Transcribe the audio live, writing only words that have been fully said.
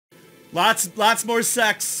Lots more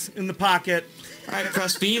sex in the pocket. All right,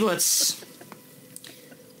 press B. Let's...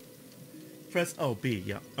 Press, B,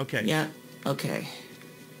 yeah. Okay. Yeah, okay.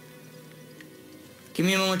 Give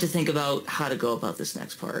me a moment to think about how to go about this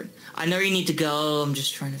next part. I know you need to go. I'm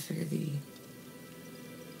just trying to figure the...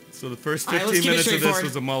 So the first All right, 15 minutes of this straightforward.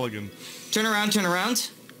 was a mulligan. Turn around, turn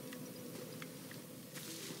around.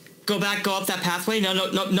 Go back, go up that pathway. No,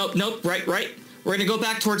 nope. Right. We're gonna go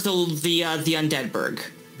back towards the undead berg.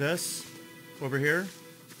 This? Over here?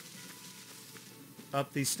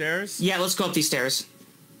 Up these stairs? Yeah, let's go up these stairs.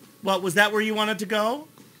 Well, was that where you wanted to go?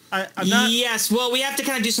 I'm not... Yes, well, we have to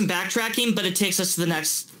kind of do some backtracking, but it takes us to the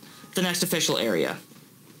next official area.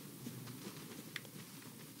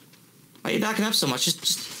 Why are you backing up so much?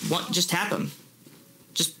 Just tap him.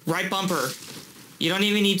 Just right bumper. You don't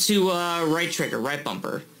even need to right trigger, right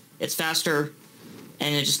bumper. It's faster,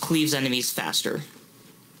 and it just cleaves enemies faster.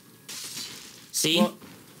 See? Well,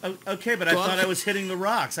 okay, but I thought I was hitting the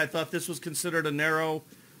rocks. I thought this was considered a narrow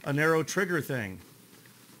trigger thing.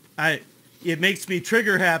 It makes me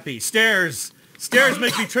trigger happy. Stairs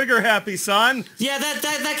make me trigger happy, son. Yeah,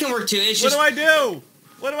 that can work too. It's what just, do I do?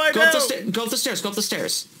 What do I do? Go up the stairs. Go up the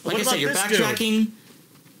stairs. Like What I said, you're about backtracking.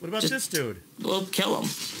 What about this dude? Well, kill him.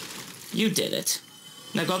 You did it.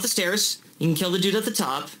 Now go up the stairs. You can kill the dude at the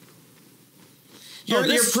top. You're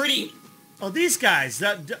pretty... Oh, these guys.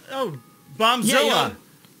 Bombzilla.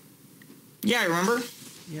 Yeah, remember?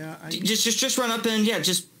 Yeah. Just run up and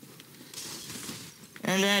just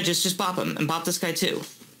bop him and bop this guy too.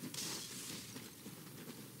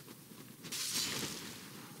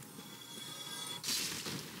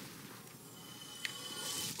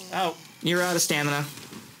 Oh. You're out of stamina.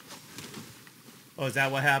 Oh, is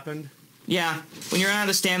that what happened? Yeah. When you're out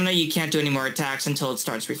of stamina, you can't do any more attacks until it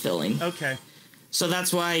starts refilling. Okay. So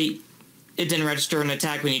that's why it didn't register an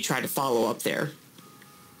attack when you tried to follow up there.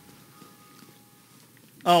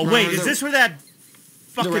 Oh, wait. Is this where that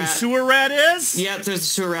fucking sewer rat is? Yeah, there's the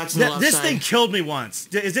sewer rats on the left This side. thing killed me once.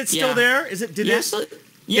 Is it still there? Is it? Did it?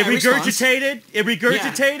 Yeah, it regurgitated? It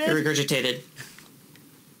regurgitated? Yeah, it regurgitated.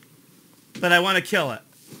 But I want to kill it.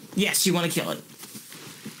 Yes, you want to kill it.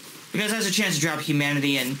 Because it has a chance to drop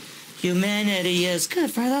humanity, and humanity is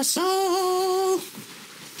good for the soul.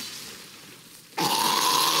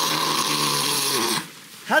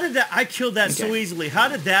 How did that... I killed that so easily. How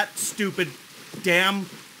did that stupid damn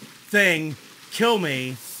thing kill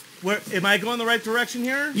me? Where am I going the right direction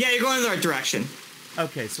here? Yeah, you're going in the right direction.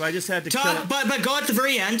 Okay, so I just had to kill it. But go at the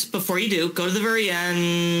very end before you do. Go to the very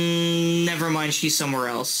end. Never mind, she's somewhere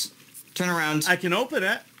else. Turn around. I can open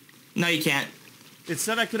it. No, you can't. It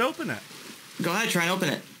said I could open it. Go ahead, try and open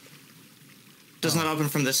it. Does not open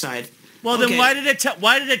from this side. Well, then why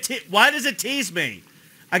does it tease me?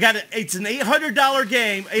 I got it. It's an $800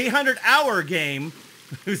 game, 800-hour game.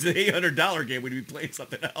 It was an $800 game. We'd be playing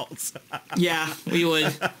something else. Yeah, we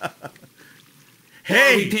would.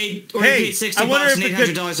 Hey, we paid $60 and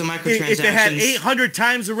 $800 on microtransactions. If it had 800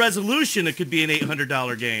 times the resolution, it could be an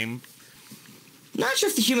 $800 game. Not sure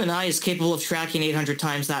if the human eye is capable of tracking 800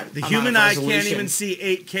 times that. The human eye can't even see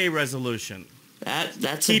 8K resolution.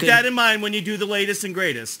 That's Keep that in mind when you do the latest and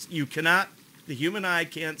greatest. You cannot. The human eye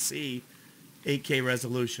can't see 8K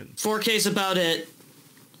resolution. 4K is about it.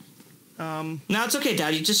 No, it's okay,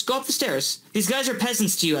 Dad. You just go up the stairs. These guys are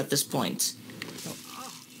peasants to you at this point.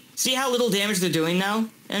 See how little damage they're doing now?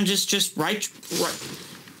 And just right.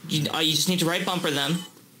 You just need to right bumper them.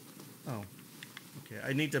 Oh, okay.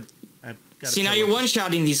 I need to. See, now you're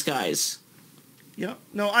one-shotting these guys. Yeah.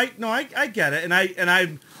 No, I get it, and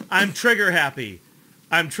I'm trigger happy.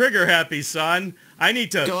 I'm trigger happy, son. I need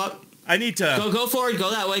to go up. I need to go forward. Go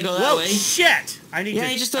that way. Go that way. Shit! I need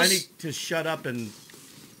I need to shut up and.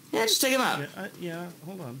 Yeah, just take him out. Yeah.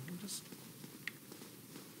 Hold on.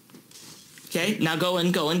 Okay, now go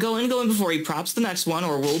in before he props the next one,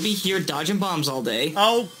 or we'll be here dodging bombs all day.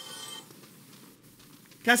 Oh.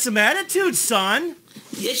 Got some attitude, son.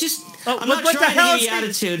 It's just, I'm what not the trying hell to give you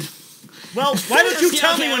attitude. Well, why don't you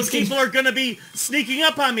tell me when people are going to be sneaking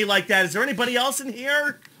up on me like that? Is there anybody else in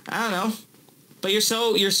here? I don't know. But you're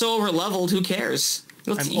so over-leveled, who cares?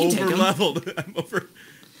 I'm over-leveled. I'm over...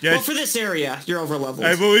 Well, for this area, you're over-leveled.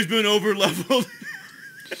 I've always been over-leveled.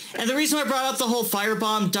 And the reason I brought up the whole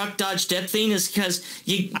firebomb, duck, dodge, dip thing is because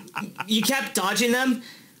you kept dodging them,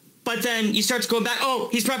 but then you start to go back. Oh,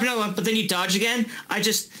 he's prepping another one, but then you dodge again.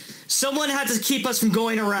 Someone had to keep us from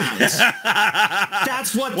going around.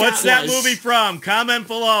 That's what What's that movie from? Comment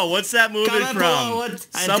below. What's that movie from? Below,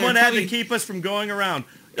 Someone had to keep us from going around.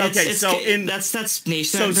 Okay, that's niche.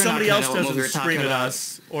 So somebody else doesn't scream scream at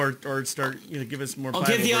us or start give us more. I'll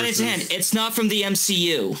give the audience a hint. It's not from the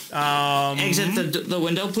MCU. Exit the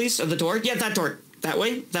window, please, or the door. Yeah, that door. That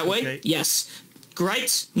way. Okay. Yes.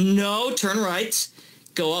 Right. No. Turn right.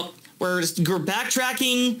 Go up. We're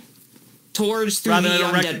backtracking towards through Rather, the I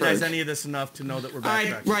don't undead recognize bird. any of this enough to know that we're All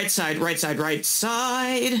right. backtracking. Right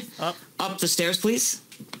side. Up the stairs, please.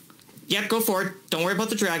 Yep, go for it. Don't worry about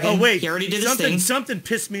the dragon. Oh wait, he already did his thing. Something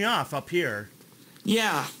pissed me off up here.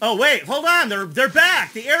 Yeah. Oh wait, hold on. They're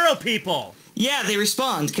back. The arrow people. Yeah, they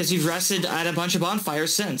respond because you've rested at a bunch of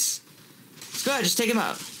bonfires since. Let's go ahead, just take him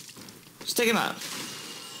out.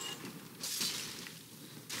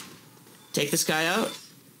 Take this guy out.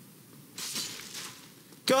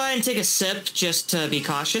 Go ahead and take a sip just to be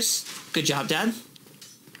cautious. Good job, Dad.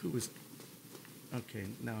 Who was? Okay,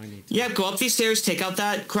 now I need to... Yeah, go up these stairs, take out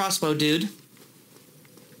that crossbow dude.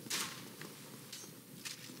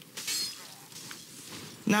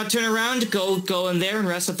 Now turn around, go in there and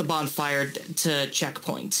rest at the bonfire to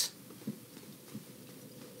checkpoint.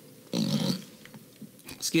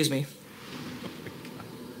 Excuse me.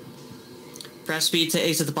 Press B to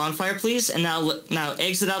exit the bonfire, please, and now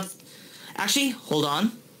exit out. Actually, hold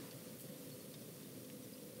on.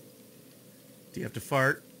 Do you have to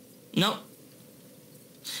fart? Nope.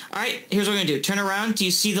 Alright, here's what we're gonna do. Turn around. Do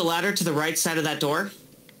you see the ladder to the right side of that door?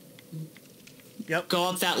 Yep. Go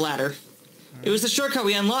up that ladder. Right. It was the shortcut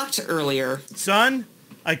we unlocked earlier. Son,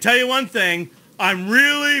 I tell you one thing. I'm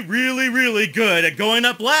really, really, really good at going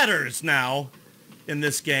up ladders now in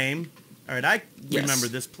this game. Alright, I remember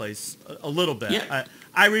this place a little bit. Yeah.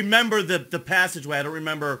 I remember the passageway. I don't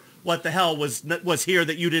remember what the hell was here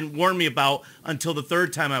that you didn't warn me about until the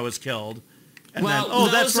third time I was killed. And well,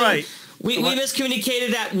 then, that's right. We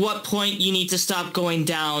miscommunicated at what point you need to stop going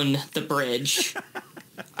down the bridge. All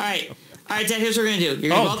right, Dad, here's what we're going to do.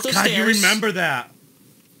 You're going to go up those stairs. You remember that.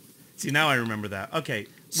 See, now I remember that. Okay,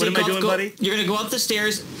 what am I doing, buddy? You're going to go up the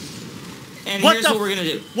stairs, and here's what we're going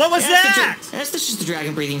to do. What was that? That's just the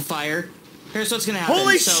dragon breathing fire. Here's what's going to happen.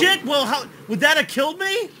 Holy shit, well, would that have killed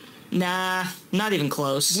me? Nah, not even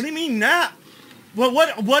close. What do you mean, nah? Well,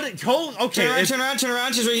 okay. Turn around,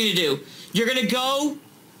 here's what you need to do. You're going to go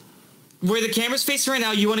where the camera's facing right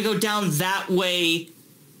now. You want to go down that way,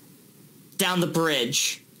 down the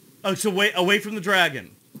bridge. Oh, so away from the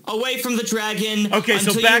dragon. Away from the dragon. Okay,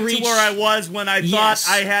 so back to where I was when I thought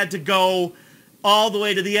I had to go all the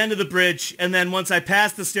way to the end of the bridge, and then once I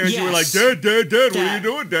passed the stairs, you were like, Dad, what are you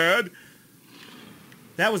doing, Dad?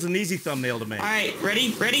 That was an easy thumbnail to make. All right,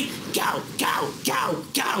 ready? Go.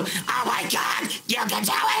 Oh my God, you can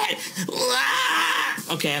do it.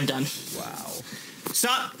 Okay, I'm done. Wow.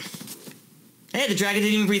 Stop. Hey, the dragon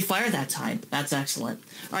didn't even breathe fire that time. That's excellent.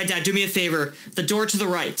 All right, Dad, do me a favor. The door to the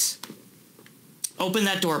right. Open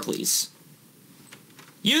that door, please.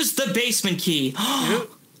 Use the basement key. Do you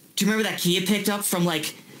remember that key you picked up from 10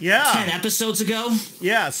 episodes ago?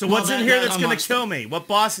 Yeah, so what's in here that's going to kill me? What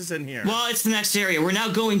boss is in here? Well, it's the next area. We're now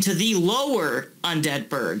going to the lower Undead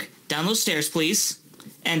Burg. Down those stairs, please.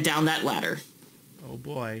 And down that ladder. Oh,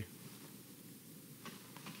 boy.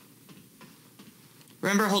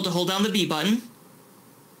 Remember, hold down the B button.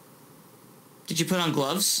 Did you put on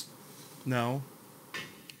gloves? No.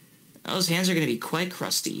 Those hands are going to be quite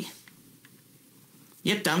crusty.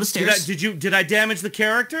 Yep, down the stairs. Did I damage the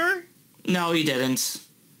character? No, you didn't.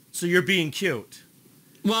 So you're being cute.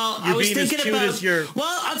 Well, I'm thinking about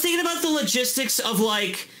the logistics of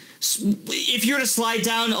if you're to slide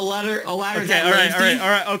down a ladder Okay, that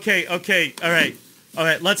all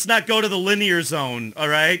right. Let's not go to the linear zone. All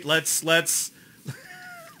right, let's.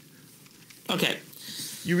 Okay.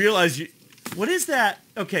 You realize what is that?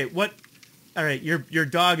 Okay, what? All right, your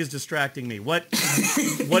dog is distracting me. What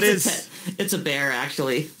is? It's a bear,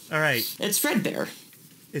 actually. All right. It's Fredbear.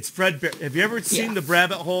 It's Fredbear. Have you ever seen the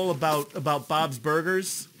rabbit hole about Bob's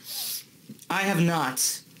Burgers? I have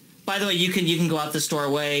not. By the way, you can go out this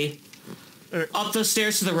doorway. Up the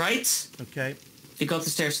stairs to the right. Okay. If you go up the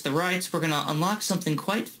stairs to the right, we're going to unlock something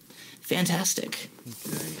quite fantastic.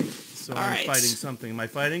 Okay. So I'm fighting something. Am I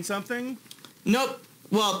fighting something? Nope.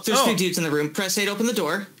 Well, there's 2 dudes in the room. Press A to open the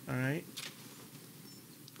door. All right.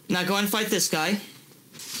 Now go and fight this guy.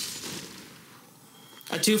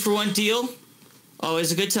 A 2-for-1 deal.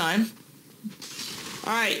 Always a good time.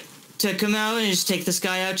 Alright. To come out and just take this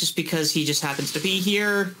guy out just because he just happens to be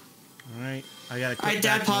here. Alright. I gotta click Alright,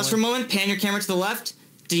 Dad, pause for a moment. Pan your camera to the left.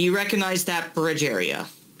 Do you recognize that bridge area?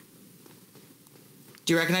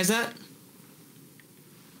 Do you recognize that?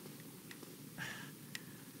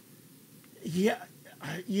 Yeah.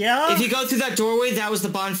 If you go through that doorway, that was the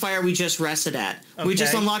bonfire we just rested at. Okay. We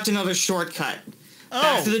just unlocked another shortcut.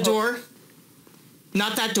 Back to the door.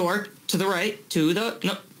 Not that door. To the right. To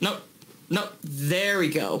the... No. There we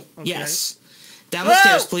go. Okay. Yes. Down the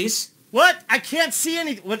stairs, please. What? I can't see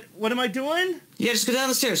any... What am I doing? Yeah, just go down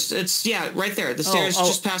the stairs. It's, right there. The stairs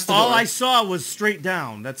just past the door. All I saw was straight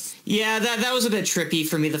down. That's... Yeah, that was a bit trippy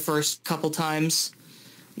for me the first couple times.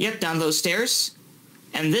 Yep, down those stairs.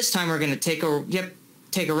 And this time we're going to take a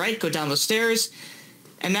right, go down those stairs.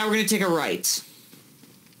 And now we're going to take a right.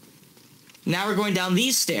 Now we're going down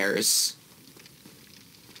these stairs.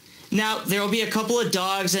 Now, there will be a couple of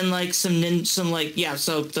dogs and, like, so those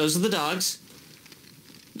are the dogs.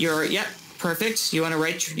 Perfect. You want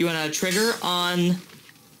to trigger on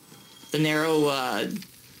the narrow,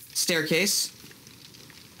 staircase.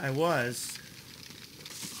 I was.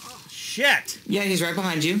 Shit! Yeah, he's right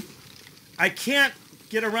behind you. I can't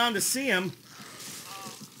get around to see him.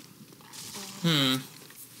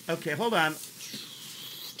 Okay, hold on.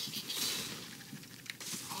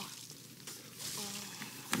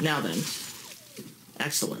 Now then.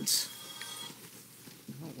 Excellent.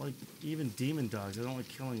 I don't like even demon dogs. I don't like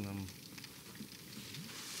killing them.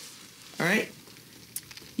 Alright.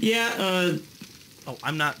 Yeah, Oh,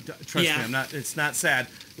 I'm not... Trust me, I'm not... It's not sad.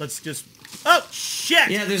 Let's just... Oh, shit!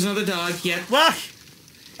 Yeah, there's another dog. Yeah. Well...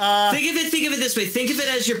 think of it this way. Think of it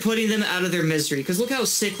as you're putting them out of their misery. Because look how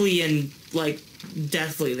sickly and, like,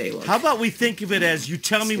 deathly they look. How about we think of it as you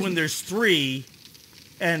tell me when there's 3,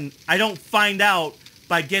 and I don't find out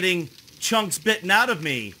by getting chunks bitten out of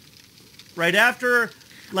me. Right after...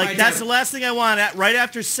 Like, right, that's the last thing I want right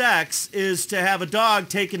after sex is to have a dog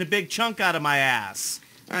taking a big chunk out of my ass.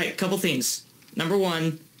 All right, couple things. Number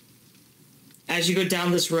 1, as you go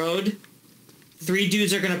down this road, 3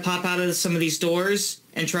 dudes are going to pop out of some of these doors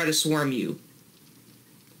and try to swarm you.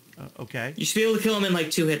 Okay. You should be able to kill them in like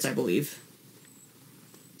 2 hits, I believe.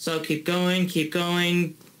 So keep going, keep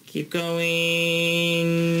going, keep going.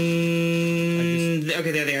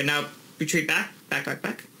 Okay, there they are. Now retreat back.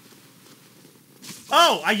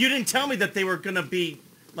 Oh, you didn't tell me that they were going to be,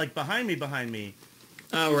 like, behind me.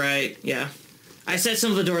 Oh, right, yeah. I set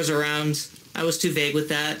some of the doors around. I was too vague with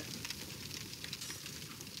that.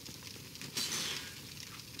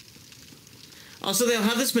 Also, they'll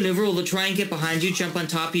have this maneuver where they'll try and get behind you, jump on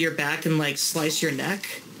top of your back, and, like, slice your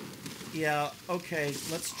neck. Yeah, okay.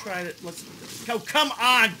 Let's try it. Oh, come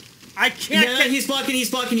on! I can't get... he's blocking you.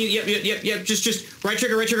 Yep. Just right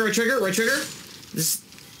trigger. This...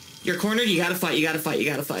 You're cornered, you gotta fight.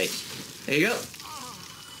 There you go.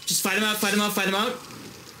 Just fight him out.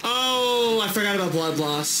 Oh, I forgot about blood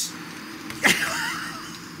loss.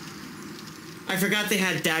 I forgot they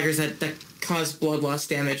had daggers that cause blood loss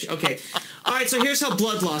damage. Okay. Alright, so here's how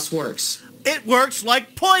blood loss works. It works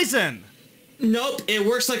like poison! Nope, it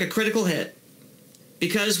works like a critical hit.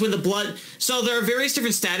 Because when the blood... So there are various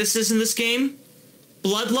different statuses in this game.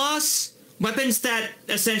 Blood loss, weapons that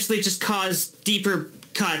essentially just cause deeper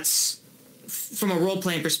cuts from a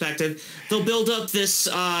role-playing perspective. They'll build up this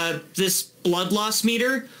blood loss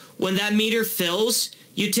meter. When that meter fills,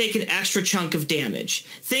 you take an extra chunk of damage.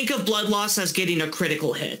 Think of blood loss as getting a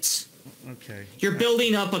critical hit. Okay. You're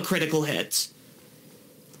building up a critical hit.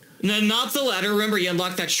 No, not the ladder. Remember, you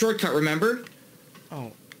unlocked that shortcut, remember?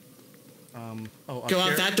 Oh. Go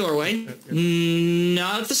out that doorway.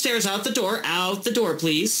 Not the stairs, out the door. Out the door,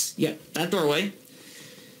 please. Yep, that doorway.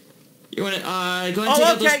 You want to, go ahead and take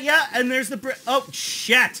out those... yeah, and there's the... Oh,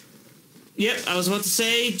 shit! Yep, I was about to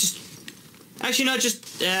say, just... Actually, no,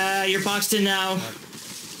 just, you're boxed in now.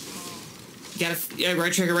 You gotta... Yeah,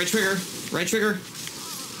 right trigger.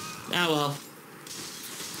 Ah, well.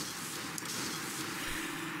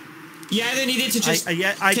 You either needed to just... I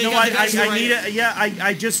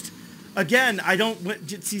just... Again, I don't...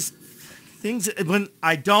 These things... When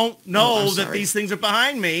I don't know that these things are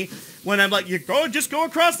behind me... When I'm like, just go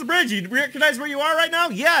across the bridge. You recognize where you are right now?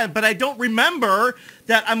 Yeah, but I don't remember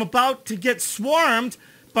that I'm about to get swarmed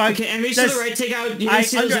by... Okay, enemies to the right, take out... I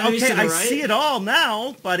see it all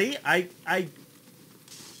now, buddy.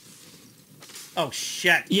 Oh,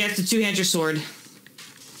 shit. You have to two-hand your sword.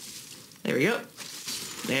 There we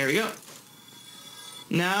go.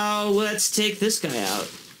 Now, let's take this guy out.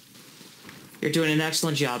 You're doing an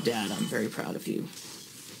excellent job, Dad. I'm very proud of you.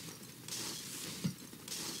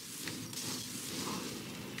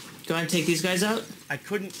 Go ahead and take these guys out. I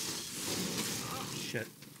couldn't... Shit.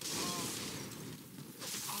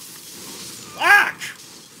 Fuck!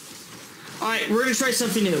 Alright, we're gonna try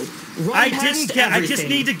something new. I just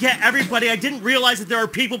need to get everybody. I didn't realize that there are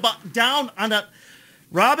people down on the...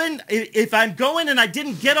 Robin, if I'm going and I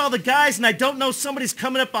didn't get all the guys and I don't know somebody's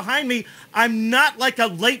coming up behind me, I'm not like a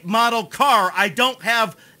late model car. I don't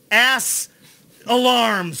have ass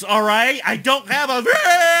alarms, all right? I don't have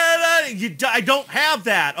I don't have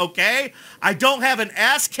that, okay? I don't have an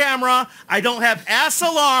ass camera. I don't have ass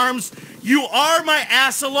alarms. You are my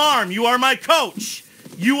ass alarm. You are my coach.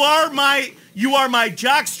 You are my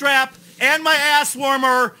jockstrap and my ass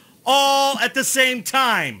warmer all at the same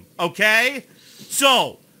time, okay?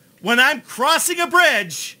 So, when I'm crossing a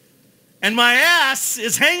bridge and my ass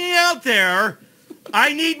is hanging out there,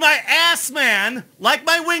 I need my ass man, like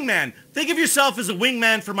my wingman. Think of yourself as a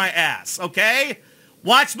wingman for my ass, okay?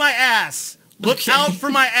 Watch my ass. Look out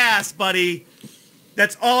for my ass, buddy.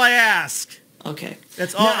 That's all I ask. Okay.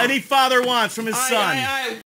 That's all any father wants from his son.